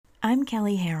I'm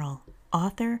Kelley,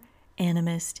 author,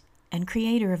 animist, and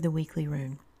creator of the Weekly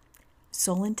Rune.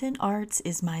 Soul Intent Arts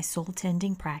is my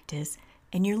soul-tending practice,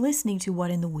 and you're listening to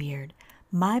What in the Weird,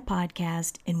 my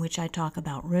podcast in which I talk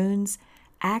about runes,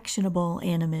 actionable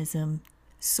animism,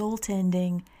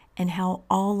 soul-tending, and how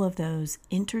all of those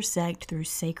intersect through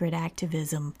sacred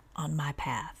activism on my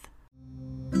path.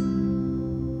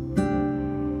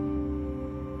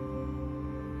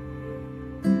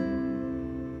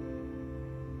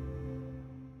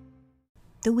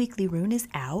 The Weekly Rune is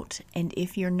out, and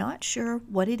if you're not sure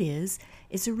what it is,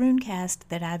 it's a runecast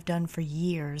that I've done for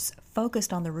years,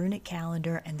 focused on the runic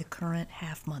calendar and the current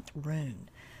half-month rune.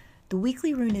 The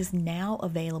Weekly Rune is now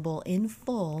available in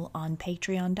full on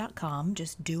patreon.com.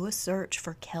 Just do a search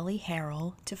for Kelley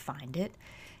to find it,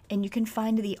 and you can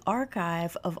find the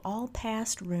archive of all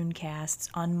past runecasts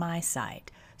on my site,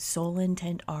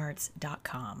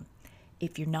 soulintentarts.com.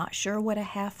 If you're not sure what a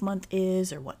half-month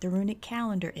is or what the runic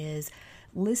calendar is,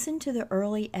 listen to the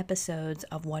early episodes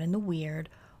of What in the Weird,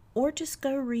 or just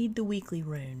go read the Weekly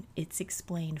Rune. It's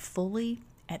explained fully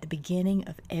at the beginning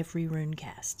of every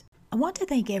runecast. I want to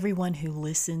thank everyone who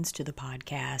listens to the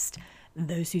podcast,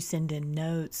 those who send in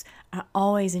notes. I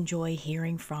always enjoy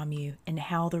hearing from you and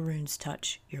how the runes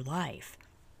touch your life.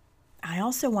 I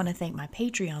also want to thank my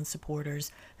Patreon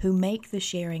supporters who make the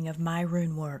sharing of my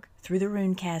rune work through the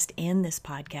runecast and this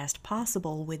podcast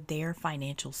possible with their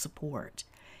financial support.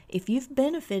 If you've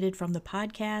benefited from the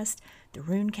podcast, the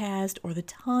runecast, or the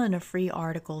ton of free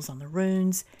articles on the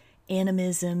runes,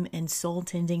 animism, and soul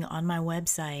tending on my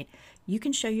website, you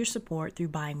can show your support through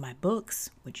buying my books,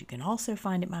 which you can also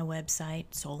find at my website,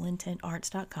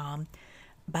 soulintentarts.com,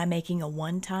 by making a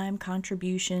one-time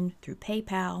contribution through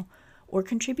PayPal, or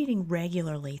contributing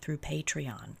regularly through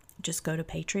Patreon. Just go to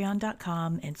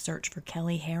patreon.com and search for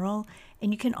Kelley,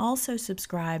 and you can also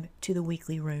subscribe to the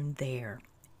Weekly Rune there.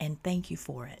 And thank you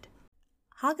for it.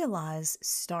 Hagalaz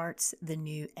starts the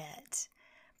new Et.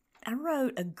 I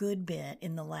wrote a good bit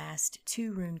in the last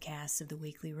two runecasts of the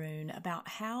Weekly Rune about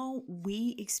how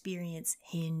we experience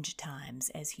hinge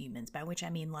times as humans, by which I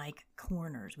mean like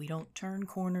corners. We don't turn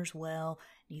corners well,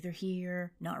 neither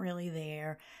here, not really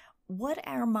there. What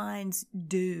our minds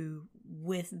do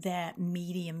with that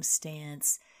medium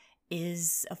stance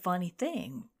is a funny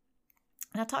thing.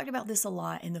 And I talked about this a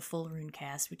lot in the full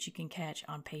runecast, which you can catch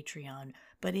on Patreon.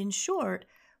 But in short,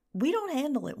 we don't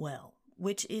handle it well,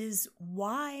 which is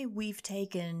why we've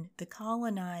taken the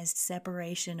colonized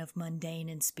separation of mundane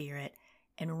and spirit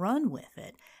and run with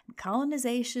it.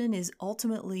 Colonization is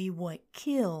ultimately what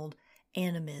killed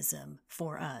animism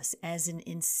for us as an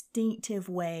instinctive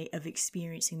way of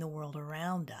experiencing the world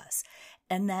around us.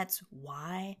 And that's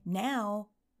why now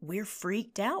we're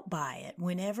freaked out by it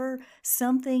whenever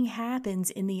something happens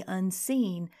in the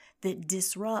unseen that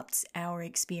disrupts our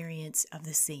experience of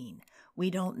the seen.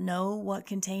 We don't know what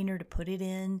container to put it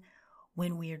in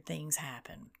when weird things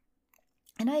happen.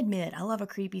 And I admit, I love a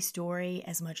creepy story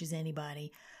as much as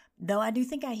anybody, though I do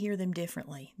think I hear them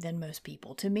differently than most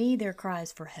people. To me, they're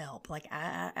cries for help. Like,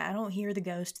 I don't hear the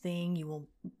ghost thing. You will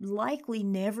likely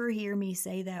never hear me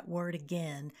say that word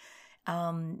again.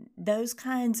 Those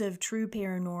kinds of true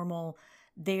paranormal,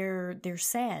 they're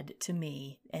sad to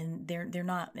me, and they're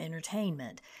not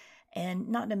entertainment. And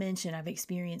not to mention, I've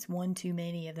experienced one too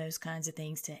many of those kinds of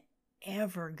things to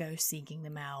ever go seeking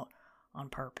them out on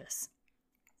purpose.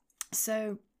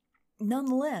 So,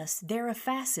 nonetheless, they're a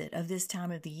facet of this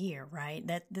time of the year, right?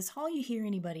 That's all you hear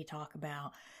anybody talk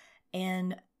about.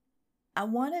 And I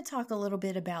want to talk a little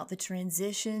bit about the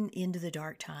transition into the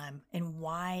dark time and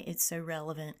why it's so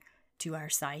relevant to our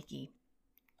psyche.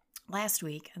 Last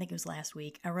week,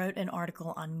 I wrote an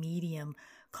article on Medium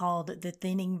called The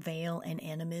Thinning Veil and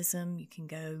Animism. You can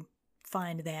go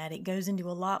find that. It goes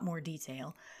into a lot more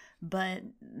detail. But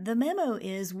the memo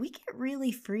is we get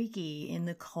really freaky in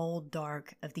the cold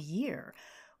dark of the year.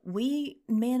 We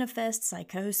manifest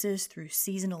psychosis through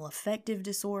seasonal affective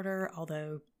disorder,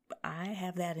 although I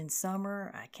have that in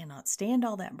summer. I cannot stand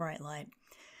all that bright light.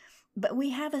 But we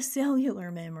have a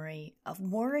cellular memory of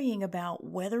worrying about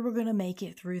whether we're going to make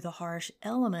it through the harsh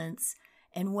elements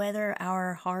and whether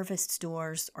our harvest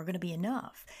stores are going to be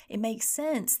enough. It makes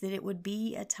sense that it would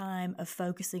be a time of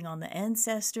focusing on the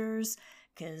ancestors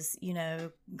because,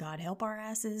 God help our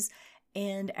asses,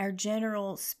 and our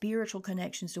general spiritual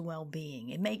connections to well-being.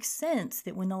 It makes sense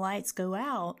that when the lights go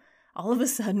out, all of a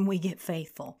sudden we get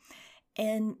faithful.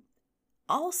 And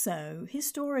also,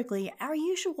 historically, our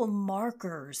usual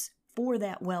markers for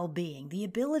that well-being, the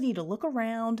ability to look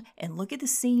around and look at the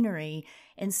scenery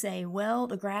and say, well,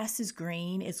 the grass is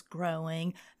green, it's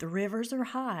growing, the rivers are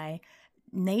high,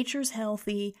 nature's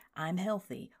healthy, I'm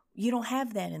healthy. You don't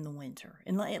have that in the winter,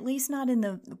 and at least not in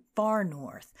the far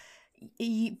north.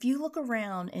 If you look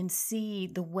around and see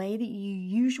the way that you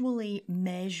usually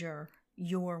measure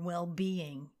your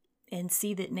well-being and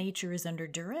see that nature is under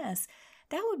duress,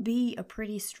 that would be a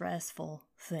pretty stressful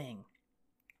thing.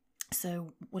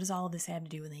 So what does all of this have to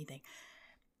do with anything?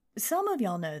 Some of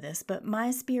y'all know this, but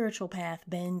my spiritual path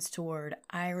bends toward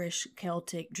Irish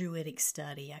Celtic Druidic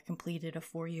study. I completed a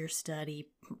 4-year study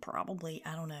probably,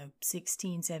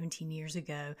 16, 17 years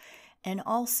ago, and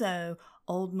also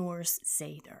Old Norse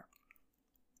Seidr.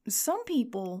 Some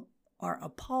people are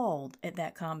appalled at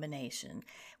that combination,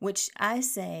 which I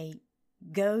say,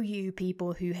 go you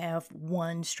people who have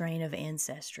one strain of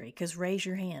ancestry, because raise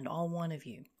your hand, all one of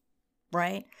you.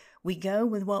 Right? We go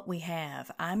with what we have.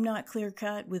 I'm not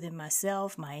clear-cut within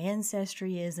myself. My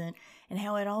ancestry isn't. And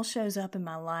how it all shows up in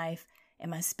my life and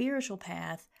my spiritual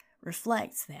path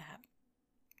reflects that.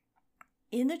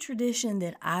 In the tradition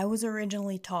that I was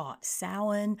originally taught,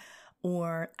 Samhain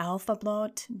or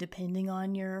Alphabet, depending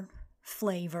on your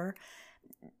flavor,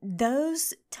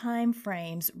 those time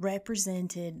frames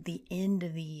represented the end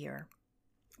of the year.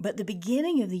 But the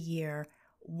beginning of the year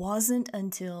wasn't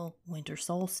until winter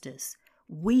solstice,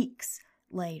 weeks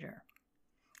later.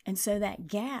 And so that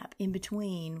gap in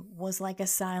between was like a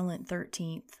silent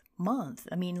 13th month.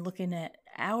 I mean, looking at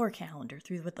our calendar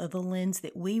through the lens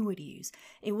that we would use,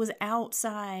 it was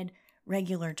outside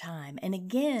regular time. And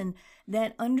again,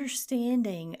 that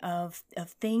understanding of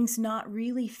things not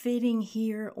really fitting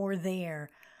here or there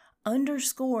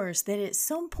underscores that at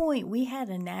some point we had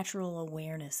a natural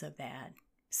awareness of that.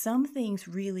 Some things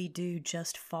really do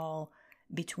just fall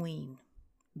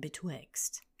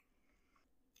betwixt.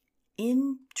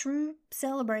 In true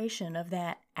celebration of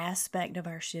that aspect of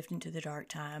our shift into the dark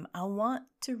time, I want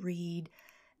to read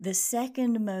the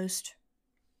second most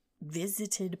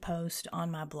visited post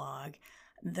on my blog.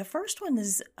 The first one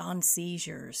is on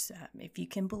seizures, if you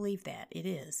can believe that, it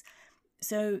is.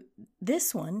 So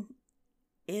this one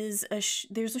is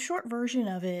there's a short version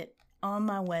of it on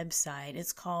my website.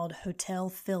 It's called Hotel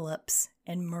Phillips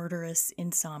and Murderous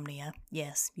Insomnia.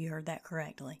 Yes, you heard that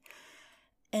correctly.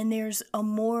 And there's a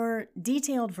more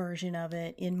detailed version of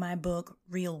it in my book,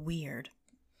 Real Weird.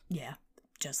 Yeah,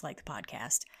 just like the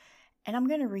podcast. And I'm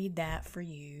going to read that for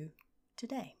you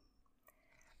today.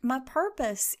 My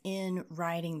purpose in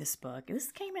writing this book,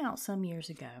 this came out some years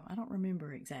ago. I don't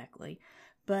remember exactly.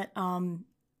 But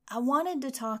I wanted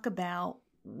to talk about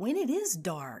when it is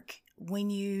dark,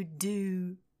 when you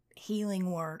do healing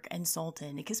work and soul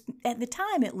tending, because at the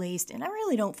time at least, and I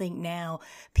really don't think now,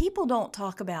 people don't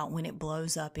talk about when it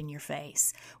blows up in your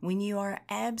face, when you are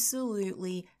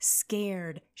absolutely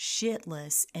scared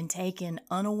shitless and taken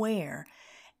unaware,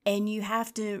 and you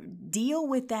have to deal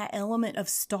with that element of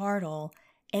startle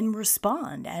and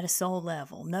respond at a soul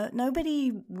level.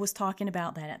 Nobody was talking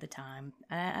about that at the time.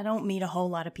 I don't meet a whole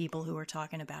lot of people who are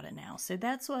talking about it now. So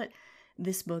that's what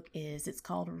this book is. It's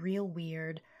called Real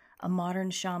Weird, A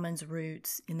Modern Shaman's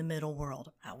Roots in the Middle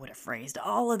World. I would have phrased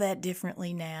all of that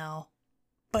differently now,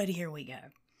 but here we go.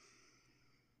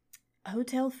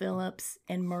 Hotel Phillips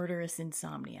and Murderous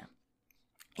Insomnia.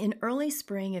 In early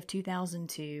spring of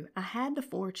 2002, I had the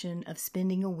fortune of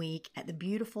spending a week at the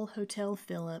beautiful Hotel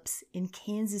Phillips in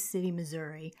Kansas City,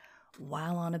 Missouri,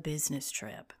 while on a business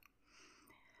trip.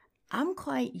 I'm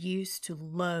quite used to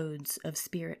loads of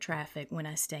spirit traffic when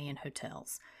I stay in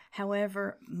hotels.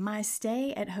 However, my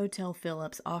stay at Hotel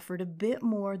Phillips offered a bit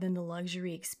more than the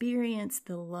luxury experience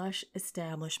the lush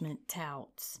establishment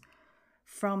touts.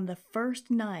 From the first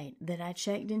night that I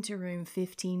checked into room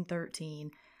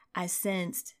 1513, I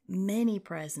sensed many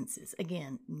presences.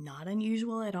 Again, not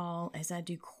unusual at all, as I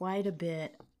do quite a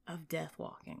bit of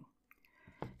deathwalking.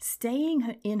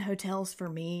 Staying in hotels for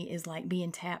me is like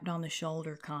being tapped on the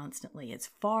shoulder constantly. It's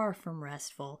far from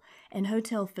restful, and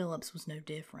Hotel Phillips was no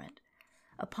different.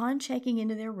 Upon checking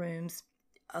into their rooms,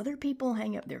 other people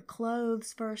hang up their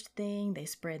clothes first thing, they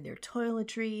spread their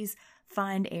toiletries,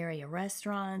 find area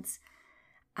restaurants.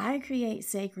 I create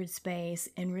sacred space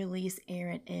and release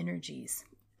errant energies,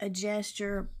 a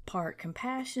gesture part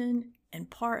compassion and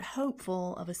part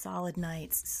hopeful of a solid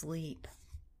night's sleep.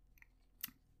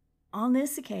 On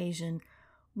this occasion,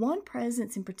 one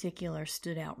presence in particular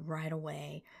stood out right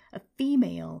away, a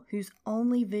female whose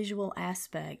only visual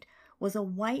aspect was a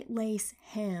white lace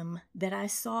hem that I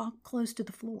saw close to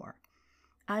the floor.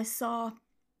 I saw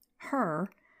her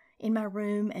in my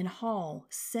room and hall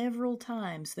several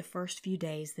times the first few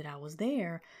days that I was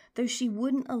there, though she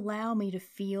wouldn't allow me to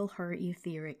feel her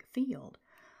etheric field.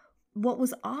 What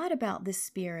was odd about this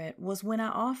spirit was when I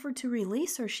offered to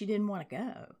release her, she didn't want to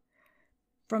go.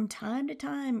 From time to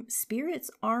time, spirits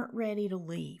aren't ready to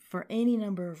leave for any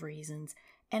number of reasons,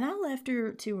 and I left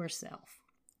her to herself.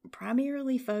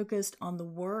 Primarily focused on the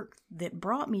work that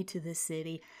brought me to this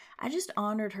city, I just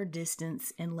honored her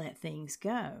distance and let things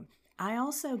go. I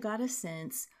also got a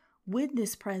sense with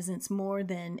this presence more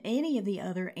than any of the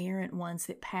other errant ones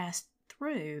that passed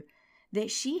through that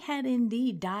she had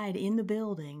indeed died in the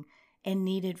building and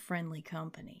needed friendly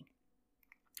company.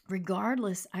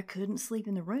 Regardless, I couldn't sleep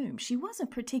in the room. She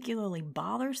wasn't particularly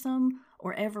bothersome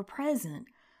or ever present,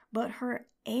 but her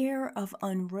air of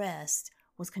unrest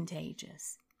was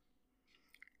contagious.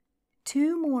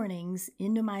 2 mornings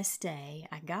into my stay,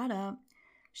 I got up,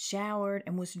 showered,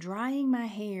 and was drying my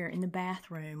hair in the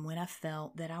bathroom when I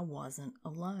felt that I wasn't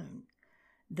alone.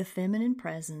 The feminine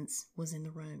presence was in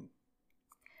the room.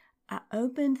 I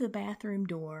opened the bathroom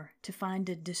door to find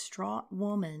a distraught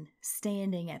woman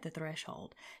standing at the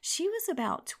threshold. She was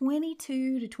about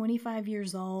 22 to 25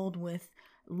 years old with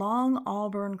long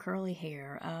auburn curly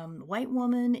hair, white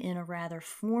woman in a rather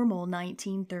formal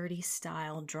 1930s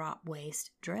style drop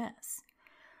waist dress.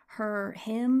 Her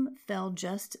hem fell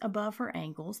just above her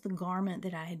ankles, the garment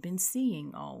that I had been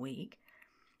seeing all week.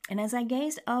 And as I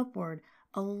gazed upward,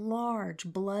 a large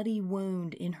bloody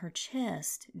wound in her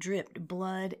chest dripped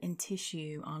blood and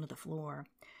tissue onto the floor.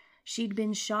 She'd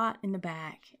been shot in the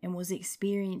back and was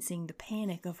experiencing the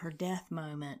panic of her death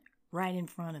moment right in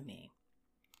front of me.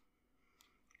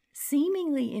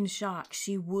 Seemingly in shock,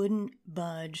 she wouldn't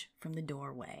budge from the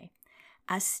doorway.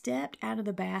 I stepped out of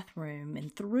the bathroom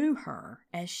and through her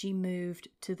as she moved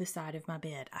to the side of my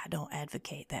bed. I don't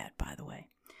advocate that, by the way.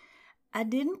 I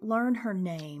didn't learn her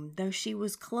name, though she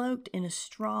was cloaked in a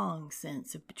strong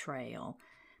sense of betrayal.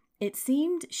 It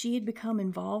seemed she had become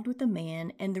involved with a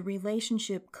man, and the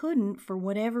relationship couldn't, for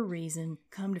whatever reason,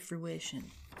 come to fruition.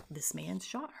 This man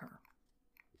shot her.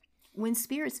 When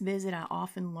spirits visit, I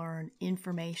often learn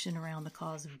information around the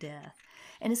cause of death,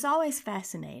 and it's always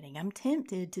fascinating. I'm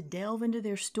tempted to delve into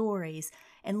their stories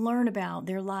and learn about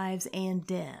their lives and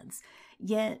deaths.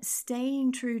 Yet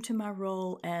staying true to my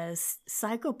role as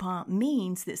psychopomp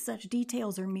means that such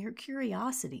details are mere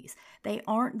curiosities. They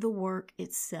aren't the work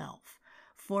itself.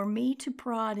 For me to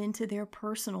prod into their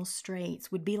personal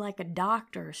straits would be like a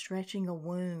doctor stretching a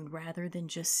wound rather than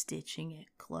just stitching it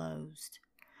closed.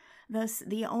 Thus,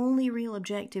 the only real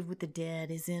objective with the dead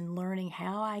is in learning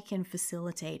how I can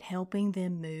facilitate helping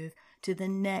them move to the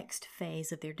next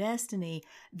phase of their destiny,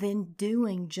 then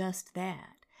doing just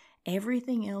that.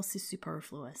 Everything else is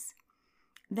superfluous.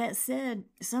 That said,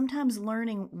 sometimes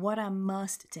learning what I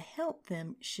must to help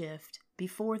them shift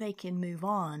before they can move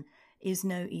on is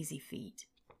no easy feat.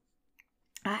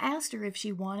 I asked her if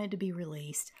she wanted to be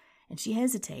released, and she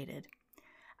hesitated.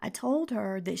 I told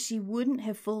her that she wouldn't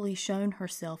have fully shown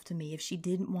herself to me if she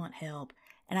didn't want help,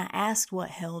 and I asked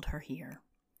what held her here.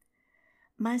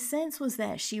 My sense was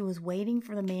that she was waiting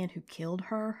for the man who killed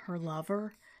her, her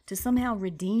lover, to somehow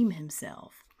redeem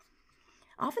himself.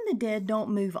 Often the dead don't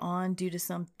move on due to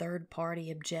some third-party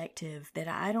objective that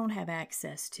I don't have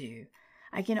access to.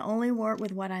 I can only work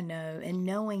with what I know, and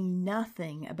knowing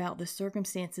nothing about the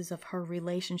circumstances of her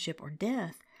relationship or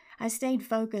death, I stayed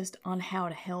focused on how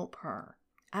to help her.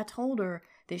 I told her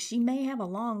that she may have a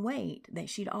long wait, that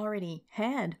she'd already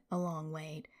had a long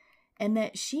wait, and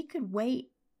that she could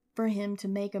wait for him to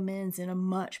make amends in a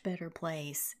much better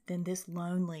place than this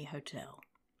lonely hotel.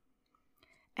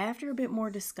 After a bit more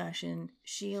discussion,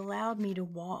 she allowed me to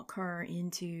walk her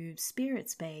into spirit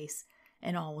space,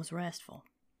 and all was restful.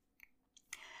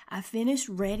 I finished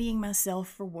readying myself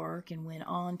for work and went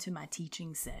on to my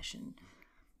teaching session.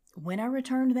 When I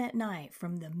returned that night,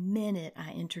 from the minute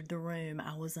I entered the room,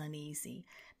 I was uneasy.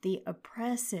 The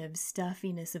oppressive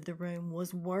stuffiness of the room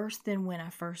was worse than when I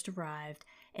first arrived,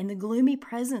 and the gloomy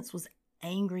presence was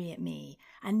angry at me.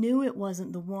 I knew it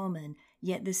wasn't the woman,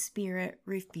 yet the spirit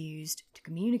refused to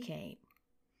communicate.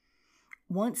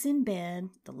 Once in bed,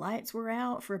 the lights were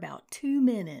out for about 2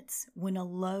 minutes when a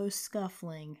low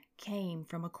scuffling came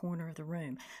from a corner of the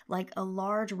room, like a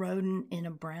large rodent in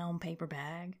a brown paper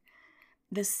bag.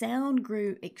 The sound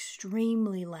grew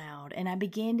extremely loud, and I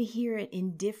began to hear it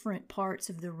in different parts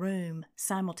of the room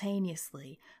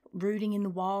simultaneously, rooting in the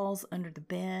walls, under the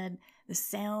bed. The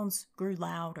sounds grew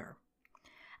louder.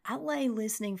 I lay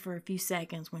listening for a few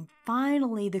seconds when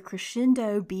finally the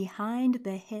crescendo behind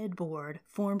the headboard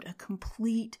formed a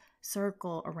complete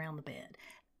circle around the bed.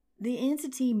 The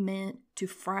entity meant to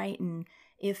frighten,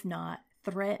 if not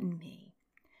threaten me.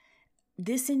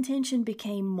 This intention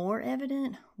became more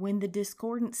evident when the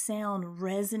discordant sound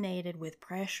resonated with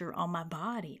pressure on my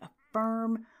body, a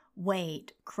firm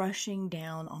weight crushing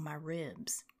down on my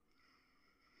ribs.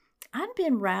 I'd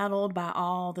been rattled by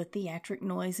all the theatric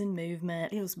noise and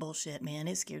movement. It was bullshit, man.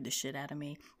 It scared the shit out of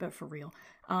me, but for real.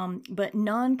 But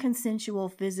non-consensual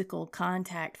physical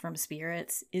contact from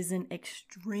spirits is an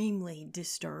extremely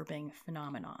disturbing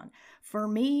phenomenon. For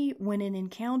me, when an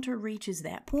encounter reaches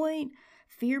that point,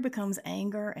 fear becomes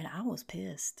anger, and I was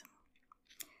pissed.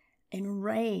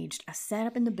 Enraged, I sat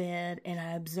up in the bed and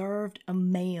I observed a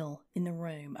male in the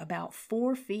room about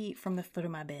 4 feet from the foot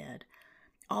of my bed.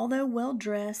 Although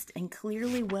well-dressed and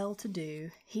clearly well-to-do,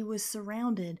 he was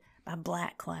surrounded by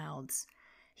black clouds.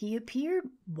 He appeared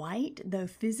white, though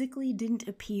physically didn't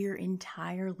appear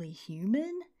entirely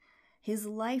human. His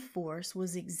life force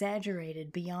was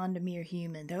exaggerated beyond a mere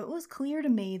human, though it was clear to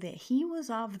me that he was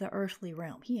of the earthly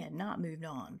realm. He had not moved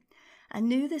on. I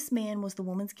knew this man was the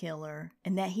woman's killer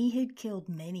and that he had killed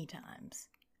many times.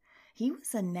 He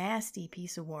was a nasty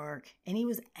piece of work, and he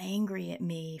was angry at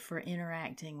me for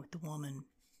interacting with the woman.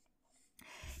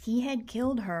 He had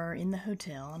killed her in the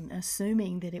hotel. I'm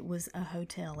assuming that it was a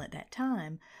hotel at that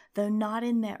time, though not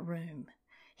in that room.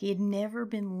 He had never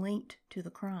been linked to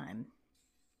the crime.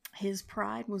 His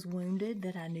pride was wounded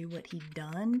that I knew what he'd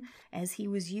done, as he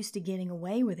was used to getting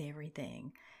away with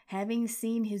everything. Having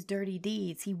seen his dirty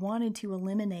deeds, he wanted to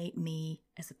eliminate me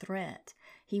as a threat.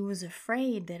 He was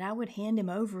afraid that I would hand him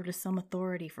over to some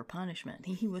authority for punishment.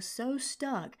 He was so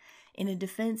stuck in a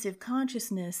defensive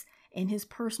consciousness and his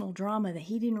personal drama that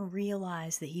he didn't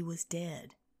realize that he was dead.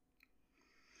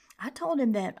 I told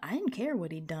him that I didn't care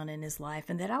what he'd done in his life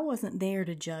and that I wasn't there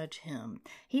to judge him.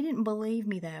 He didn't believe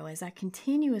me, though, as I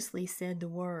continuously said the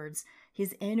words.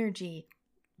 His energy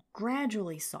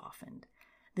gradually softened.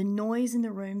 The noise in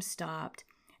the room stopped,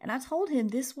 and I told him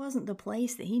this wasn't the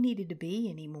place that he needed to be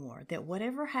anymore, that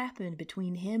whatever happened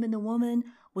between him and the woman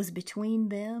was between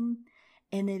them,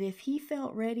 and that if he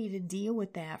felt ready to deal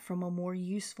with that from a more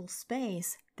useful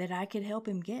space, that I could help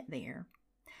him get there.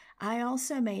 I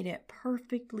also made it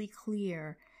perfectly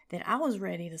clear that I was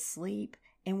ready to sleep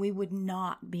and we would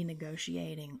not be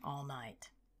negotiating all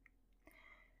night.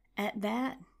 At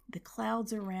that, the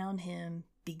clouds around him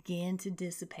began to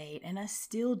dissipate and I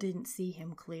still didn't see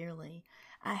him clearly.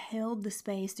 I held the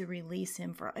space to release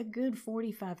him for a good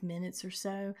 45 minutes or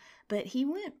so, but he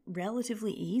went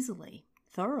relatively easily,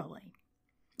 thoroughly.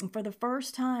 And for the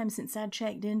first time since I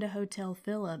checked into Hotel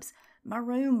Phillips, my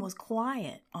room was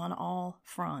quiet on all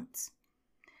fronts.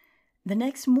 The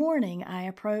next morning, I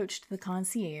approached the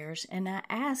concierge and I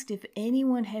asked if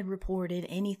anyone had reported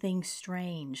anything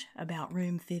strange about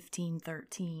room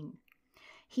 1513.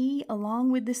 He,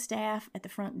 along with the staff at the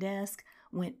front desk,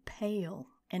 went pale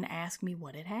and asked me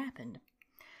what had happened.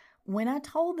 When I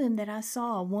told them that I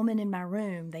saw a woman in my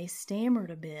room, they stammered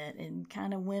a bit and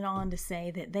kind of went on to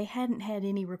say that they hadn't had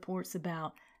any reports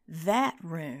about that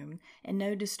room, and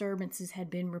no disturbances had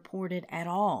been reported at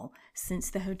all since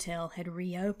the hotel had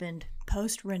reopened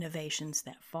post-renovations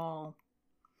that fall.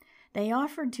 They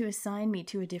offered to assign me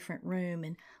to a different room,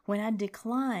 and when I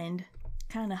declined,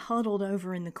 kind of huddled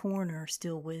over in the corner,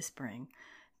 still whispering.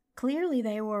 Clearly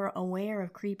they were aware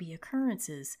of creepy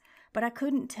occurrences, but I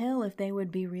couldn't tell if they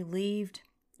would be relieved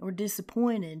or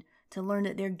disappointed to learn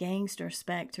that their gangster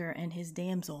Spectre and his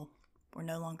damsel were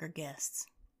no longer guests.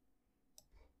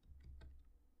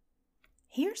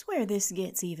 Here's where this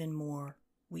gets even more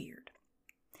weird.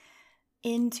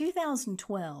 In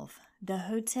 2012, the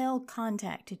hotel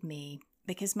contacted me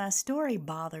because my story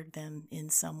bothered them in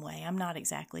some way. I'm not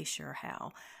exactly sure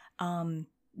how.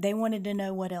 They wanted to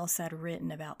know what else I'd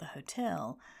written about the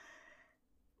hotel.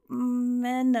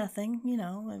 And nothing,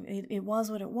 it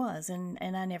was what it was, and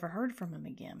I never heard from him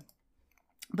again.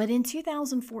 But in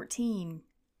 2014,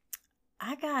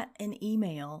 I got an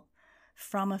email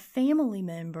from a family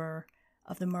member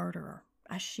of the murderer.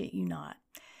 I shit you not.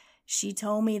 She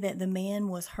told me that the man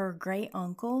was her great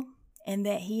uncle and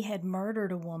that he had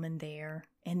murdered a woman there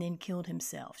and then killed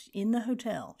himself in the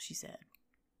hotel, she said.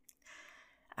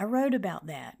 I wrote about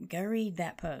that. Go read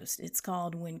that post. It's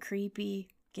called When Creepy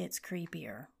Gets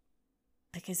Creepier.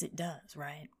 Because it does,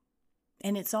 right?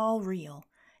 And it's all real.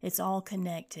 It's all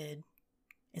connected.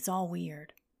 It's all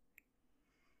weird.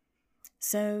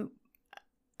 So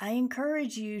I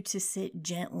encourage you to sit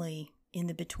gently in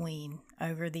the between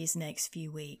over these next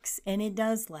few weeks. And it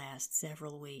does last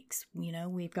several weeks.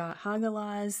 We've got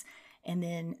Hagalaz and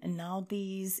then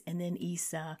Naldiz and then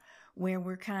Isa, where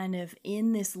we're kind of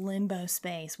in this limbo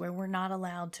space where we're not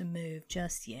allowed to move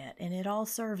just yet. And it all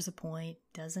serves a point,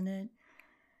 doesn't it?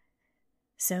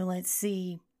 So let's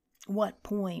see what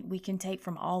point we can take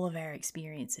from all of our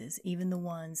experiences, even the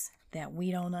ones that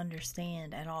we don't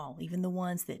understand at all, even the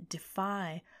ones that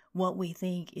defy what we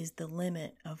think is the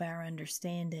limit of our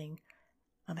understanding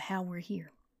of how we're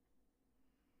here.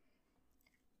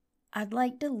 I'd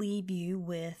like to leave you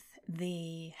with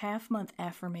the half-month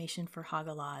affirmation for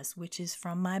Hagalaz, which is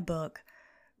from my book,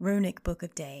 Runic Book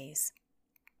of Days.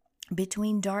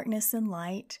 Between darkness and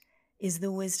light is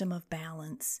the wisdom of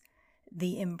balance,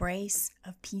 the embrace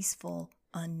of peaceful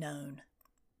unknown.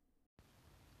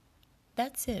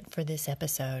 That's it for this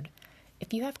episode.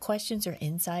 If you have questions or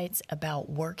insights about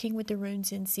working with the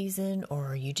runes in season,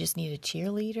 or you just need a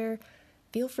cheerleader,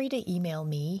 feel free to email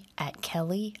me at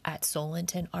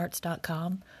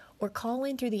Kelley@soulintentarts.com or call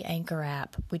in through the Anchor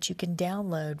app, which you can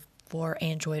download for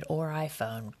Android or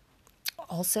iPhone.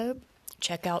 Also,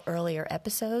 check out earlier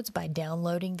episodes by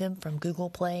downloading them from Google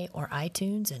Play or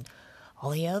iTunes and all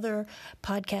the other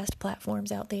podcast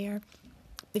platforms out there.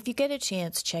 If you get a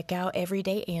chance, check out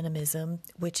Everyday Animism,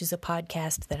 which is a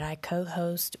podcast that I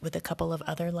co-host with a couple of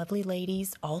other lovely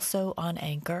ladies, also on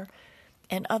Anchor.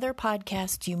 And other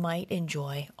podcasts you might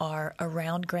enjoy are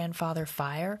Around Grandfather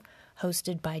Fire,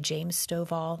 hosted by James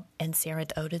Stovall and Sarah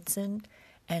Odinson,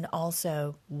 and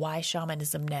also Why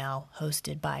Shamanism Now,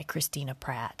 hosted by Christina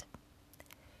Pratt.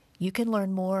 You can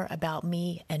learn more about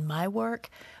me and my work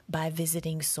by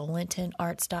visiting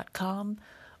soulintentarts.com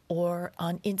or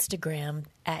on Instagram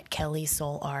at Kelley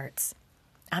Soul Arts.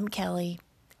 I'm Kelley,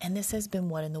 and this has been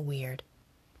What in the Weird.